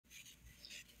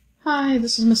Hi,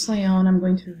 this is Miss Leon. I'm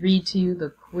going to read to you the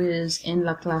quiz in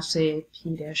la clase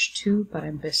P-2 Para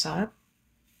Empezar.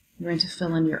 You're going to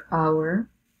fill in your hour,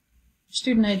 your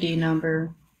student ID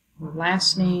number, your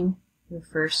last name, your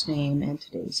first name, and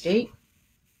today's date.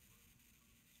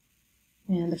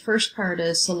 And the first part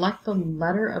is select the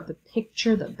letter of the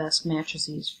picture that best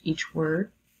matches each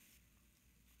word.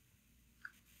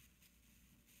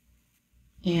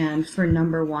 And for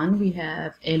number 1, we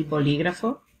have el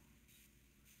bolígrafo.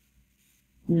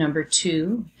 Number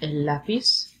 2, el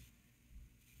lápiz.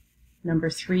 Number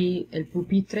 3, el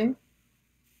pupitre.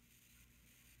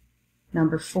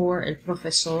 Number 4, el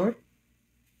profesor.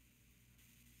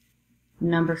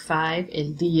 Number 5,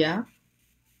 el día.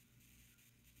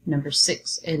 Number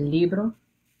 6, el libro.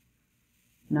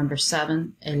 Number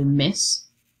 7, el mes.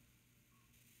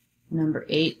 Number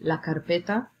 8, la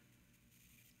carpeta.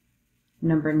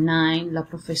 Number 9, la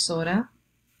profesora.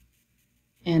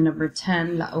 And number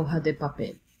 10, la hoja de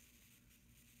papel.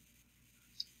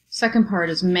 Second part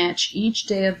is match each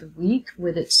day of the week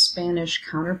with its Spanish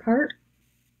counterpart.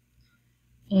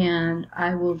 And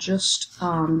I will just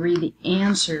read the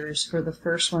answers for the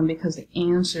first one because the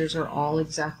answers are all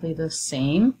exactly the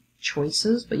same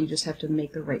choices, but you just have to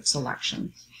make the right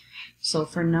selection. So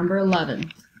for number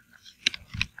 11,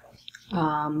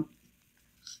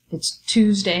 it's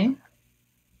Tuesday.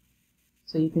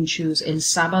 So you can choose el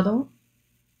sábado,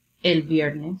 el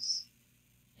viernes,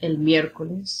 el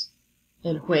miércoles,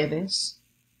 el jueves,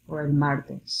 or el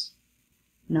martes.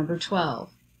 Number 12,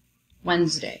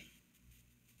 Wednesday.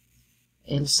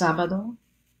 El sábado,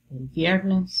 el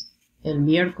viernes, el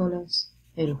miércoles,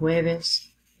 el jueves,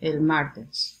 el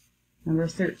martes. Number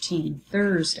 13,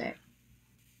 Thursday.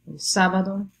 El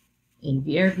sábado, el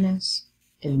viernes,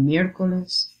 el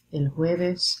miércoles, el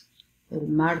jueves, el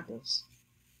martes.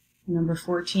 Number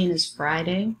 14 is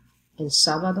Friday. El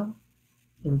sábado,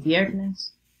 el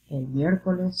viernes, el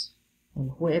miércoles, el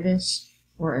jueves,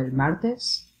 or el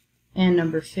martes. And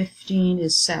number 15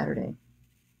 is Saturday.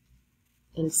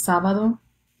 El sábado,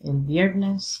 el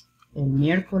viernes, el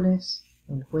miércoles,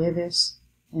 el jueves,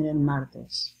 and el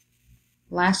martes.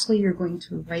 Lastly, you're going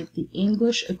to write the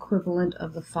English equivalent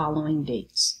of the following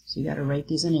dates. So you got to write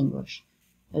these in English.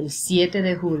 El 7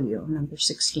 de julio, number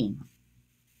 16.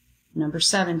 Number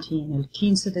 17, el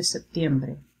 15 de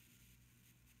septiembre.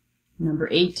 Number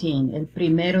 18, el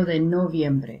 1 de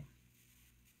noviembre.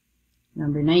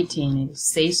 Number 19, el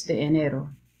 6 de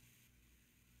enero.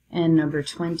 And number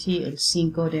 20, el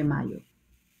 5 de mayo.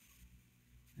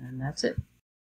 And that's it.